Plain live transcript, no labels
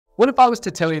What if I was to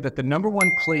tell you that the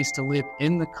 #1 place to live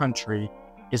in the country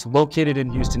is located in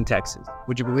Houston, Texas?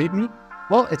 Would you believe me?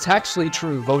 Well, it's actually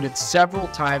true. Voted several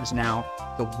times now,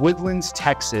 the Woodlands,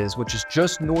 Texas, which is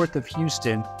just north of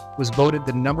Houston, was voted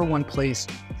the #1 place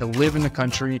to live in the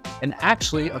country, and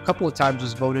actually a couple of times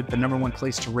was voted the #1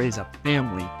 place to raise a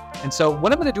family. And so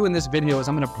what I'm going to do in this video is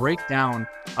I'm going to break down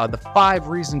the 5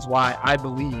 reasons why I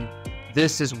believe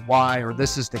this is why, or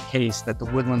this is the case, that the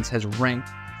Woodlands has ranked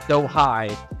so high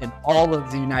in all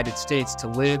of the United States to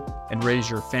live and raise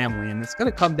your family. And it's going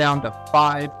to come down to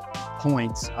 5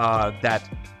 points that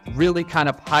really kind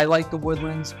of highlight the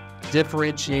Woodlands,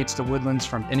 differentiates the Woodlands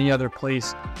from any other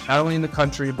place, not only in the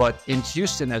country, but in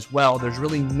Houston as well. There's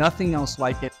really nothing else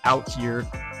like it out here.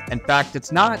 In fact,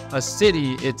 it's not a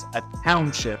city, it's a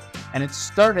township. And it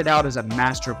started out as a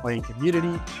master plan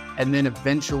community, and then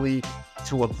eventually,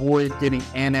 to avoid getting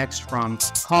annexed from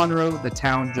Conroe, the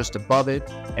town just above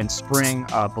it, and Spring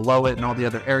below it, and all the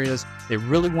other areas, they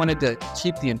really wanted to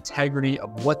keep the integrity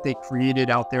of what they created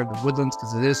out there in the Woodlands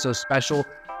because it is so special.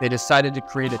 They decided to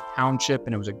create a township,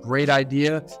 and it was a great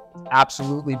idea.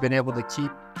 Absolutely been able to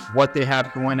keep what they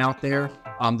have going out there,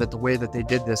 that the way that they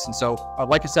did this. And so,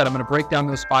 like I said, I'm going to break down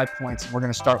those 5 points, and we're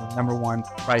going to start with #1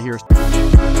 right here.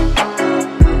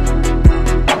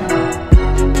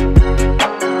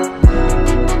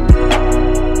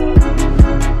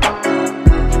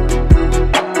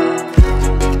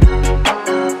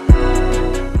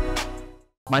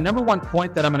 My #1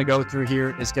 point that I'm going to go through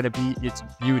here is going to be its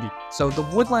beauty. So the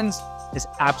Woodlands is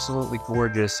absolutely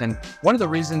gorgeous, and one of the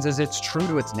reasons is it's true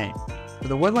to its name. So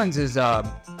the Woodlands is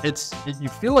you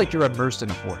feel like you're immersed in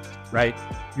a forest, right?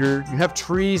 You have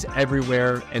trees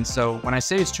everywhere, and so when I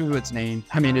say it's true to its name,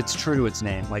 I mean it's true to its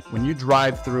name. Like when you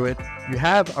drive through it, you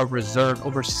have a reserve,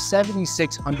 over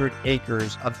 7,600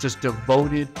 acres of just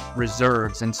devoted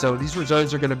reserves. And so these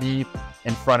reserves are going to be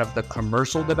in front of the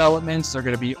commercial developments. They're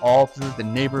going to be all through the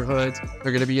neighborhoods.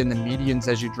 They're going to be in the medians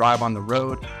as you drive on the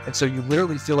road. And so you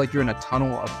literally feel like you're in a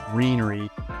tunnel of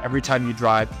greenery every time you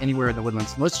drive anywhere in the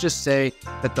Woodlands. And let's just say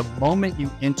that the moment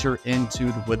you enter into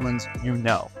the Woodlands, you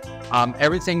know.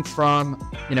 Everything from,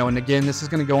 and again, this is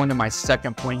going to go into my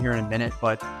second point here in a minute,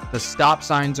 but the stop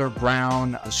signs are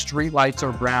brown, the street lights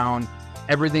are brown,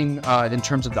 everything in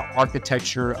terms of the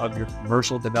architecture of your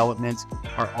commercial developments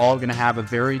are all going to have a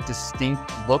very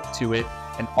distinct look to it.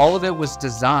 And all of it was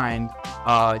designed,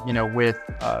 with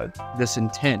this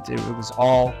intent. It was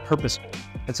all purposeful.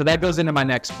 And so that goes into my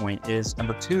next point is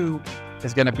 #2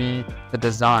 is going to be the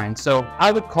design. So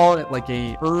I would call it like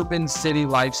a urban city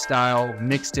lifestyle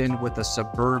mixed in with a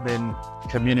suburban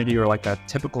community or like a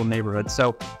typical neighborhood.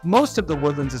 So most of the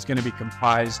Woodlands is going to be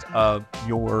comprised of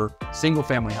your single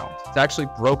family homes. It's actually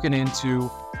broken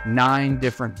into 9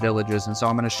 different villages. And so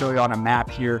I'm going to show you on a map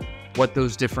here what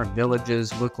those different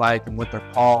villages look like and what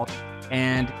they're called.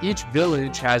 And each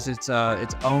village has its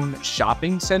own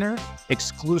shopping center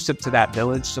exclusive to that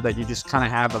village, so that you just kind of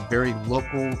have a very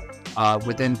local,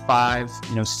 within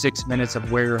 6 minutes of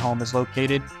where your home is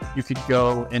located, you could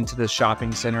go into the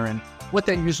shopping center. And what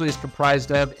that usually is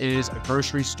comprised of is a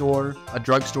grocery store, a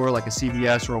drugstore like a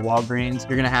CVS or a Walgreens.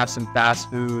 You're going to have some fast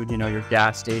food, your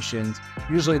gas stations.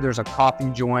 Usually there's a coffee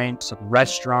joint, some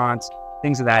restaurants,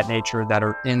 things of that nature that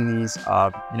are in these,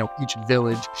 each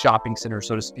village shopping center,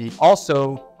 so to speak.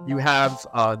 Also, you have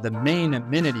the main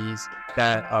amenities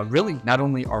that really not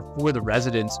only are for the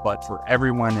residents, but for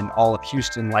everyone in all of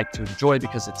Houston like to enjoy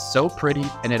because it's so pretty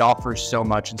and it offers so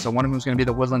much. And so one of them is going to be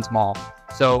the Woodlands Mall.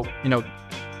 So,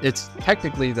 it's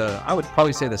technically I would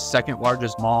probably say the second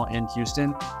largest mall in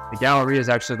Houston. The Galleria is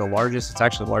actually the largest. It's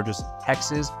actually the largest in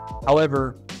Texas.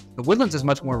 However, the Woodlands is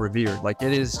much more revered. Like,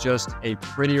 it is just a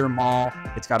prettier mall.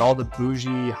 It's got all the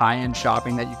bougie high-end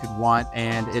shopping that you could want,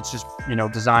 and it's just,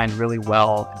 designed really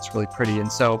well. It's really pretty.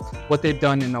 And so what they've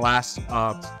done in the last,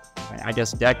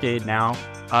 decade now,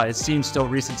 it seems still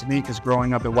recent to me because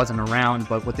growing up it wasn't around,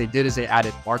 but what they did is they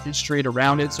added Market Street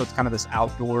around it. So it's kind of this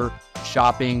outdoor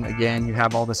shopping. Again, you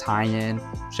have all this high-end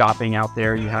shopping out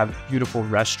there. You have beautiful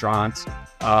restaurants.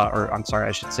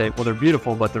 I should say, well, they're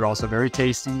beautiful, but they're also very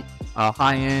tasty,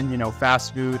 high-end,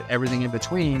 fast food, everything in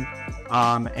between.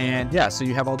 So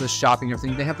you have all this shopping,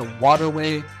 everything. They have the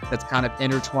waterway that's kind of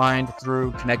intertwined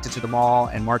through, connected to the mall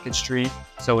and Market Street.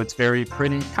 So it's very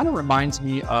pretty. Kind of reminds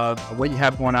me of what you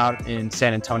have going out in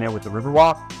San Antonio with the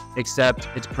Riverwalk, except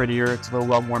it's prettier, it's a little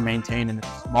well more maintained, and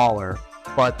it's smaller.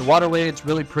 But the waterway, it's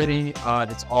really pretty.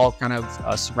 It's all kind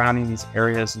of surrounding these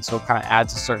areas, and so it kind of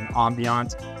adds a certain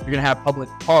ambiance. You're going to have public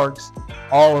parks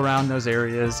all around those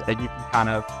areas that you can kind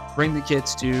of bring the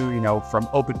kids to, you know, from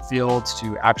open fields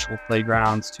to actual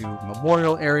playgrounds to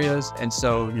memorial areas. And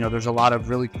so, you know, there's a lot of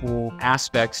really cool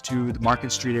aspects to the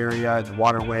Market Street area, the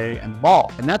waterway, and the mall.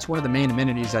 And that's one of the main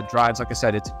amenities that drives, like I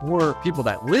said, it's for people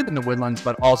that live in the Woodlands,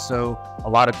 but also a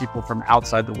lot of people from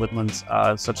outside the Woodlands,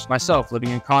 such as myself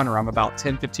living in Conroe. I'm about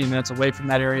 10-15 minutes away from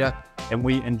that area, and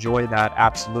we enjoy that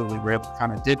absolutely. We're able to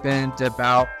kind of dip in, dip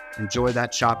out, enjoy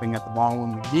that shopping at the mall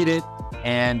when we need it.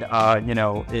 And, you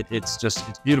know,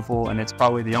 it's beautiful. And it's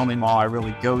probably the only mall I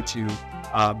really go to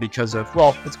because of,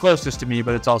 well, it's closest to me,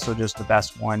 but it's also just the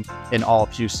best one in all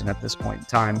of Houston at this point in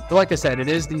time. But like I said, it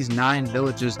is these 9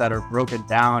 villages that are broken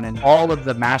down, and all of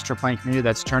the master plan community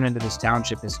that's turned into this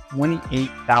township is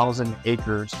 28,000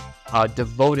 acres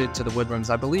devoted to the Woodlands.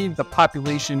 I believe the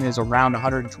population is around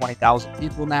 120,000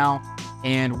 people now.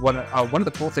 And one of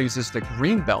the cool things is the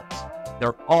green belt.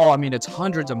 They're all, I mean, it's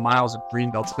hundreds of miles of green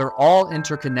belts. They're all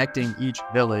interconnecting each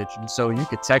village. And so you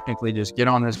could technically just get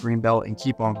on this green belt and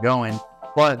keep on going.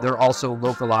 But they're also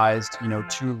localized, you know,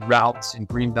 to routes and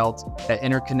green belts that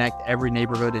interconnect every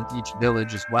neighborhood in each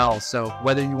village as well. So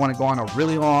whether you want to go on a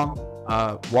really long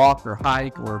walk or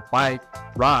hike or bike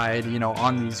ride, you know,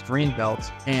 on these green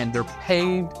belts, and they're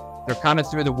paved, they're kind of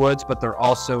through the woods, but they're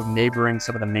also neighboring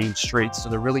some of the main streets. So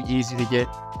they're really easy to get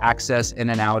access in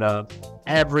and out of.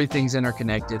 Everything's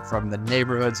interconnected from the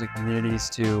neighborhoods and communities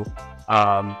to,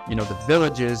 you know, the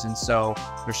villages. And so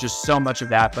there's just so much of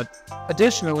that. But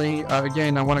additionally,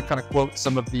 again, I want to kind of quote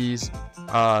some of these,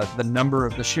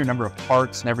 the sheer number of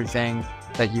parks and everything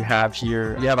that you have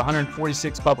here. You have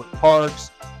 146 public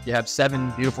parks. You have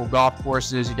 7 beautiful golf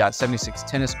courses. You got 76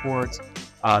 tennis courts,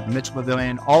 the Mitchell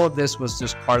Pavilion. All of this was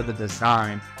just part of the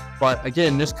design. But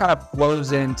again, this kind of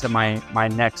flows into my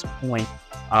next point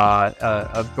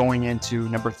of going into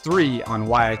number 3 on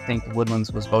why I think the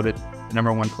Woodlands was voted the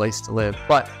 #1 place to live.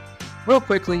 But real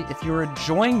quickly, if you're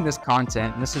enjoying this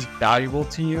content and this is valuable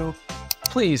to you,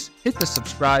 please hit the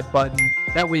subscribe button.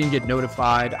 That way you can get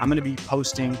notified. I'm going to be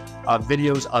posting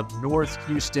videos of North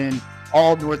Houston,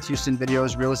 all North Houston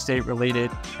videos, real estate related.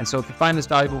 And so if you find this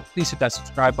valuable, please hit that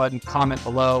subscribe button, comment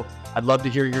below. I'd love to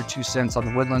hear your 2 cents on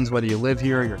the Woodlands, whether you live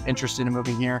here, you're interested in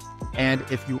moving here. And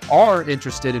if you are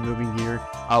interested in moving here,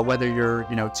 whether you're,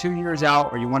 you know, 2 years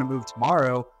out or you want to move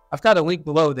tomorrow, I've got a link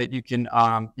below that you can,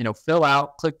 you know, fill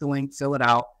out, click the link, fill it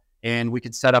out, and we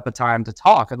can set up a time to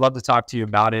talk. I'd love to talk to you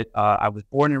about it. I was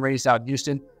born and raised out in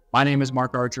Houston. My name is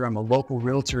Mark Archer. I'm a local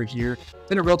realtor here.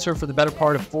 Been a realtor for the better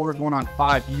part of 4 going on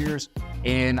 5 years.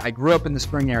 And I grew up in the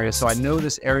Spring area, so I know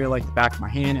this area like the back of my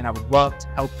hand, and I would love to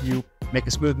help you make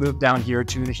a smooth move down here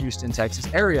to the Houston, Texas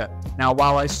area. Now,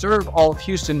 while I serve all of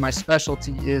Houston, my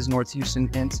specialty is North Houston,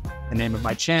 hence the name of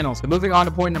my channel. So moving on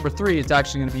to point number 3, it's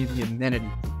actually going to be the amenity.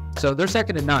 So they're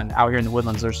second to none out here in the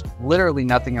Woodlands. There's literally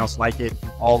nothing else like it in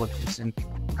all of Houston.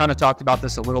 Kind of talked about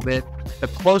this a little bit. The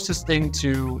closest thing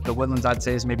to the Woodlands, I'd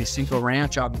say, is maybe Cinco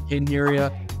Ranch out in the Caden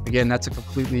area. Again, that's a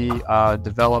completely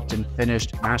developed and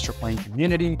finished master plan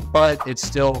community, but it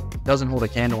still doesn't hold a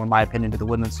candle, in my opinion, to the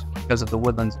Woodlands because of the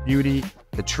Woodlands beauty,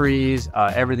 the trees,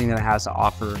 everything that it has to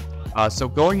offer. So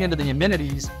going into the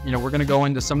amenities, you know, we're going to go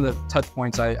into some of the touch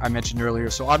points I mentioned earlier.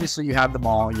 So obviously you have the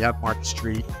mall, you have Market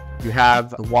Street, you have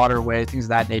the waterway, things of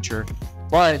that nature.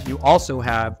 But you also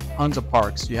have tons of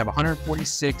parks. You have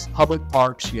 146 public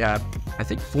parks. You have, I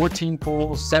think, 14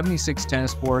 pools, 76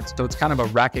 tennis courts. So it's kind of a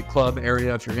racket club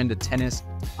area if you're into tennis.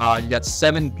 You got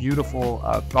 7 beautiful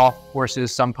golf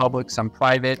courses, some public, some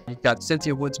private. You've got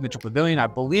Cynthia Woods Mitchell Pavilion. I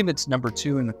believe it's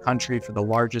 #2 in the country for the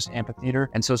largest amphitheater.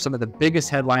 And so some of the biggest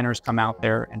headliners come out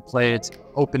there and play. It's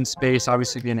open space,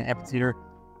 obviously being an amphitheater.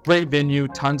 Great venue,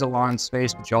 tons of lawn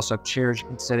space, but you also have chairs you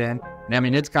can sit in. And I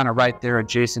mean, it's kind of right there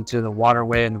adjacent to the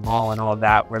waterway and the mall and all of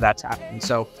that where that's happening.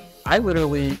 So I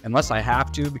literally, unless I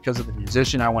have to, because of the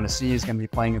musician I want to see is going to be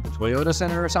playing at the Toyota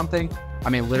Center or something, I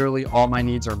mean, literally all my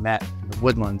needs are met in the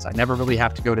Woodlands. I never really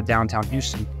have to go to downtown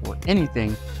Houston for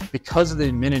anything because of the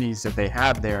amenities that they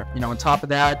have there. You know, on top of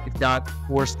that, you've got, of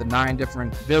course, the 9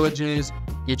 different villages.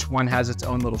 Each one has its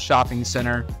own little shopping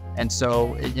center. And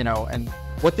so, you know, and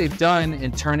what they've done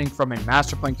in turning from a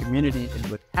master plan community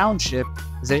into a township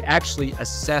is they actually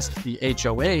assessed the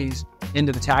HOAs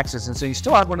into the taxes. And so you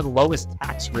still have one of the lowest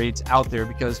tax rates out there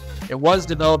because it was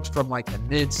developed from like the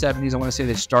mid-70s. I want to say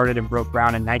they started and broke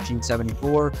ground in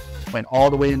 1974, went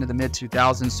all the way into the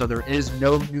mid-2000s. So there is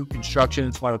no new construction.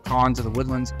 It's one of the cons of the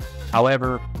Woodlands.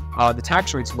 However, the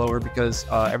tax rate's lower because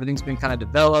everything's been kind of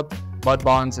developed. Mud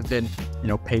bonds have been, you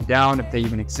know, paid down if they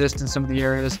even exist in some of the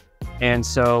areas. And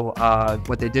so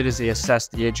what they did is they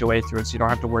assessed the HOA through it, so you don't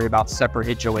have to worry about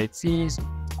separate HOA fees.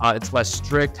 It's less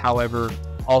strict. However,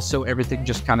 Also, everything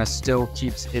just kind of still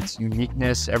keeps its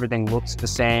uniqueness. Everything looks the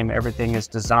same. Everything is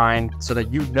designed so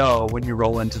that you know when you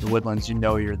roll into the Woodlands, you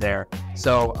know you're there.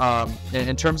 So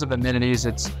in terms of amenities,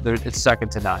 it's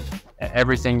second to none.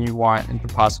 Everything you want and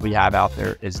could possibly have out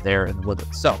there is there in the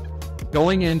Woodlands. So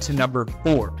going into number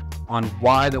 4 on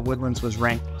why the Woodlands was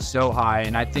ranked so high,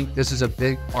 and I think this is a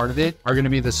big part of it, are going to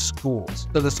be the schools.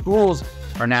 So the schools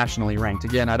are nationally ranked.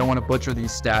 Again, I don't want to butcher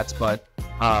these stats, but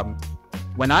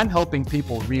when I'm helping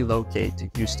people relocate to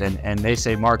Houston and they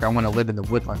say, Mark, I want to live in the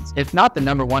Woodlands, if not the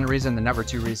number 1 reason, the number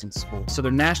 2 reason, schools. So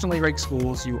they're nationally ranked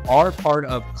schools. You are part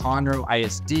of Conroe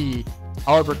ISD.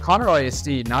 However, Conroe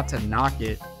ISD, not to knock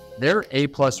it, they're A+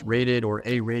 rated or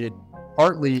A rated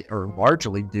partly or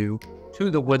largely due to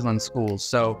the Woodlands schools.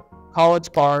 So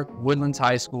College Park, Woodlands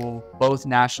High School, both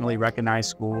nationally recognized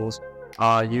schools.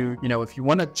 You know, if you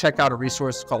want to check out a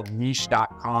resource called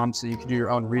niche.com, so you can do your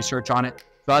own research on it.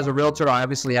 So as a realtor, I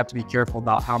obviously have to be careful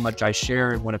about how much I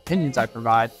share and what opinions I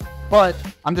provide, but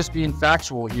I'm just being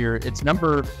factual here. It's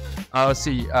number,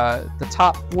 the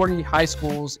top 40 high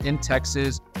schools in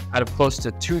Texas out of close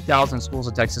to 2,000 schools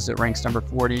in Texas. It ranks number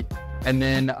 40. And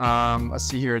then let's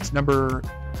see here, it's number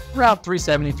around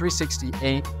 370,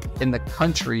 368 in the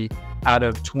country out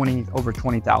of over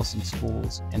 20,000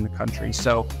 schools in the country.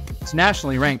 So it's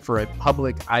nationally ranked for a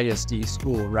public ISD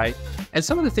school, right? And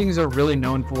some of the things they're really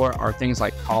known for are things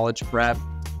like college prep,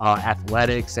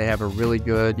 athletics. They have a really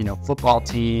good, football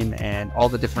team and all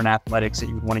the different athletics that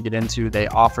you would want to get into. They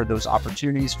offer those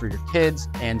opportunities for your kids.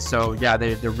 And so, yeah,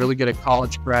 they're really good at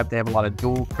college prep. They have a lot of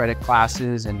dual credit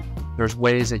classes, and there's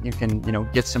ways that you can,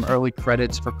 get some early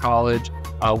credits for college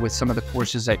with some of the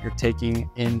courses that you're taking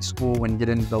in school when you get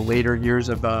into the later years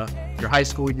of your high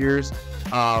school years.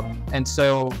 And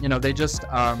so, they just,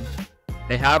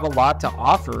 they have a lot to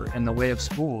offer in the way of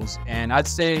schools. And I'd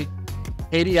say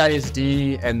Katy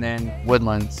ISD and then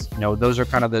Woodlands, those are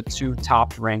kind of the 2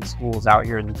 top ranked schools out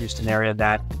here in the Houston area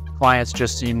that clients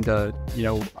just seem to,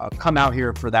 come out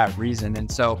here for that reason.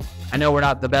 And so I know we're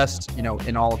not the best,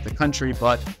 in all of the country,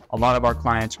 but a lot of our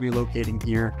clients relocating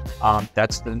here,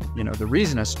 that's the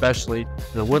reason, especially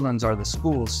the Woodlands, are the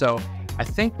schools. So I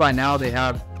think by now they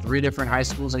have 3 different high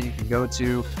schools that you can go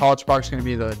to. College Park's going to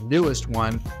be the newest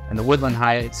one, and the Woodland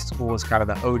High School is kind of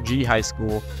the OG high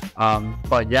school.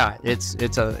 But yeah, it's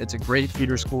a great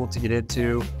feeder school to get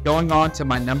into. Going on to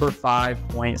my number 5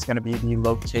 point is going to be the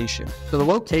location. So the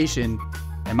location,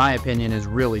 in my opinion, is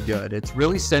really good. It's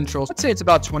really central. Let's say it's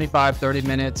about 25, 30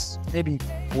 minutes, maybe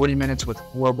 40 minutes with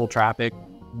horrible traffic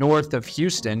north of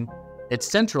Houston. It's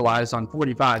centralized on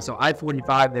 45. So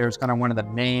I-45 there is kind of one of the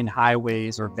main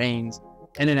highways or veins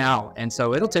in and out. And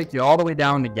so it'll take you all the way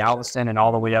down to Galveston and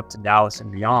all the way up to Dallas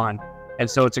and beyond. And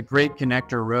so it's a great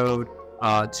connector road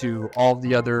to all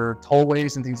the other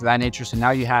tollways and things of that nature. So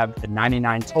now you have the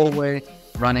 99 tollway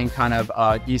running kind of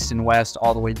east and west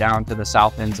all the way down to the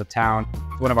south ends of town.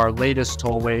 It's one of our latest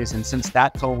tollways. And since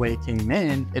that tollway came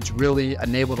in, it's really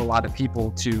enabled a lot of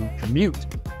people to commute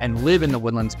and live in the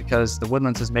Woodlands, because the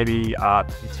Woodlands is maybe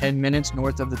 10 minutes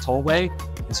north of the tollway.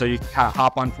 And so you can kind of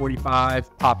hop on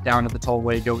 45, pop down to the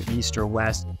tollway, go east or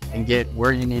west, and get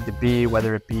where you need to be,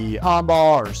 whether it be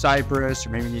Tomball or Cypress,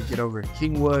 or maybe you need to get over to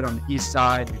Kingwood on the east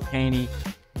side, Buchanan.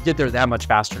 Get there that much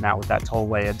faster now with that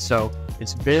tollway. And so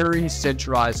it's very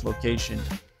centralized location.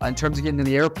 In terms of getting to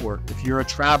the airport, if you're a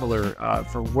traveler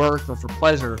for work or for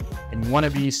pleasure and you want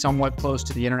to be somewhat close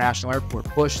to the international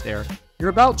airport, Bush there, you're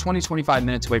about 20-25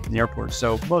 minutes away from the airport.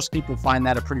 So most people find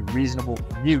that a pretty reasonable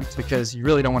commute, because you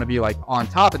really don't want to be like on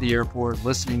top of the airport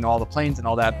listening to all the planes and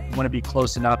all that. You want to be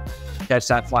close enough to catch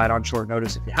that flight on short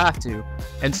notice if you have to.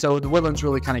 And so the Woodlands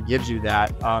really kind of gives you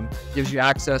that, gives you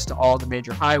access to all the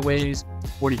major highways.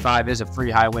 45 is a free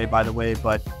highway, by the way,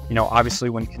 but obviously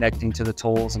when connecting to the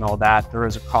tolls and all that, there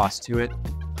is a cost to it.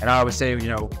 And I always say,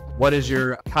 what is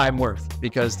your time worth?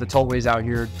 Because the tollways out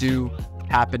here do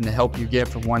happen to help you get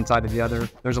from one side to the other.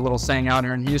 There's a little saying out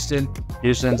here in Houston,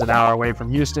 Houston's an hour away from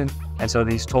Houston. And so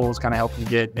these tolls kind of help you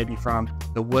get maybe from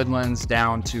the Woodlands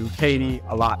down to Katy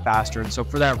a lot faster. And so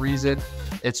for that reason,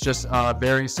 it's just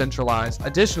very centralized.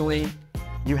 Additionally,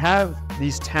 you have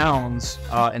these towns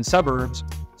and suburbs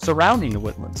surrounding the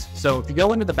Woodlands. So if you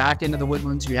go into the back end of the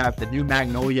Woodlands, you have the new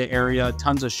Magnolia area,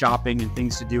 tons of shopping and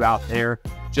things to do out there,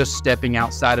 just stepping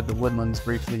outside of the Woodlands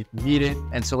briefly if you need it.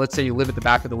 And so let's say you live at the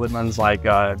back of the Woodlands, like,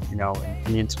 in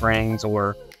Indian Springs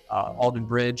or Alden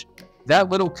Bridge. That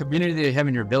little community that you have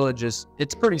in your village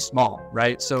it's pretty small,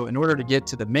 right? So in order to get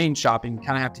to the main shopping, you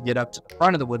kind of have to get up to the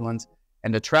front of the Woodlands,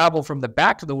 and to travel from the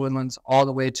back of the Woodlands all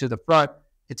the way to the front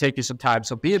could take you some time.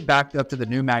 So being backed up to the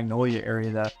new Magnolia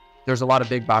area, there's a lot of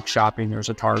big box shopping. There's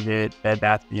a Target, Bed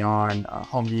Bath Beyond,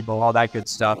 Home Depot, all that good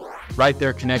stuff right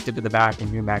there connected to the back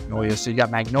in New Magnolia. So you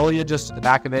got Magnolia just to the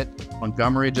back of it,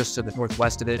 Montgomery just to the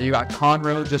northwest of it. You got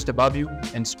Conroe just above you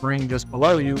and Spring just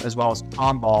below you, as well as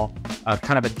Tomball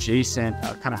kind of adjacent,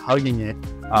 kind of hugging it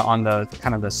on the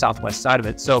kind of the southwest side of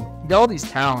it. So you got all these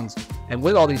towns, and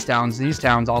with all these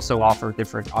towns also offer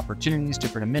different opportunities,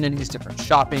 different amenities, different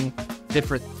shopping,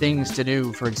 different things to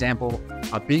do. For example,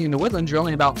 being in the Woodlands, you're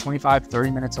only about 25,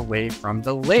 30 minutes away from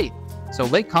the lake. So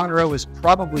Lake Conroe is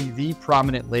probably the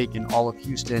prominent lake in all of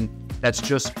Houston that's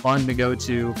just fun to go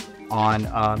to on,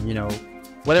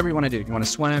 whatever you want to do. You want to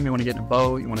swim, you want to get in a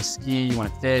boat, you want to ski, you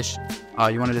want to fish,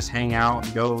 you want to just hang out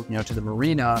and go, to the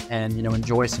marina and,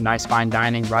 enjoy some nice fine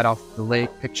dining right off the lake,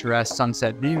 picturesque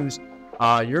sunset views.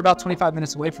 You're about 25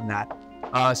 minutes away from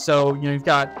that. So, you've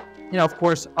got, of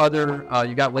course,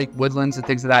 you got Lake Woodlands and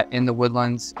things of that in the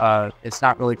Woodlands. It's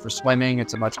not really for swimming.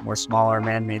 It's a much more smaller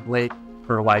man-made lake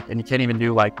for and you can't even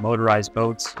do motorized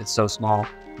boats. It's so small.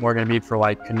 More going to be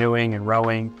for canoeing and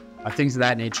rowing, things of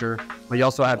that nature. But you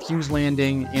also have Hughes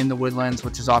Landing in the Woodlands,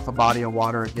 which is off a body of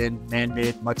water, again,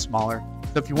 man-made, much smaller.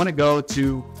 So if you want to go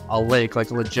to a lake, a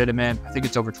legitimate, I think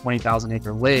it's over 20,000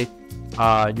 acre lake, you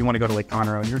want to go to Lake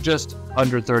Conroe. You're just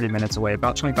under 30 minutes away,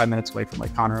 about 25 minutes away from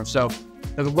Lake Conroe. So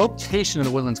the location of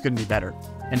the Woodlands couldn't be better.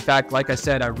 In fact, like I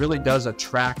said, it really does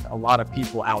attract a lot of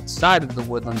people outside of the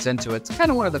Woodlands into it. It's kind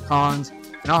of one of the cons,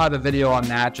 and I'll have a video on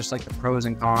that, just the pros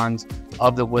and cons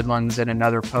of the Woodlands in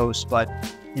another post. But,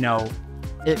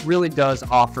 it really does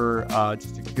offer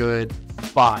just a good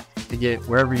spot to get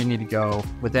wherever you need to go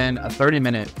within a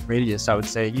 30-minute radius, I would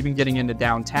say. Even getting into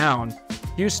downtown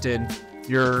Houston,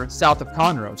 you're south of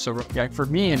Conroe. So for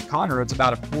me in Conroe, it's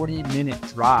about a 40-minute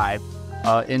drive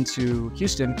into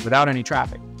Houston without any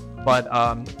traffic. But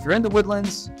if you're in the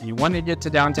Woodlands and you want to get to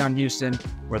downtown Houston,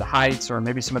 or the Heights, or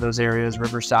maybe some of those areas,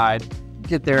 Riverside,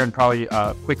 get there in probably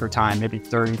a quicker time, maybe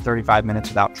 30, 35 minutes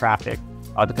without traffic,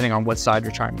 depending on what side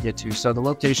you're trying to get to. So the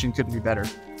location couldn't be better.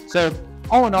 So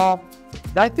all in all,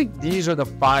 I think these are the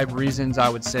 5 reasons I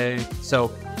would say.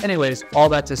 So anyways, all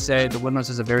that to say, the Woodlands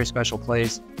is a very special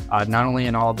place, not only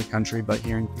in all of the country, but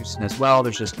here in Houston as well.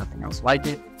 There's just nothing else like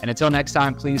it. And until next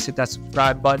time, please hit that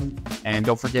subscribe button. And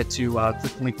don't forget to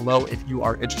click the link below if you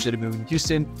are interested in moving to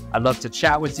Houston. I'd love to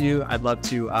chat with you. I'd love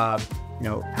to,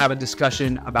 have a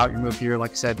discussion about your move here.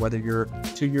 Like I said, whether you're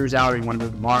 2 years out or you want to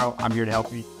move tomorrow, I'm here to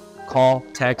help you. Call,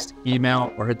 text,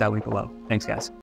 email, or hit that link below. Thanks, guys.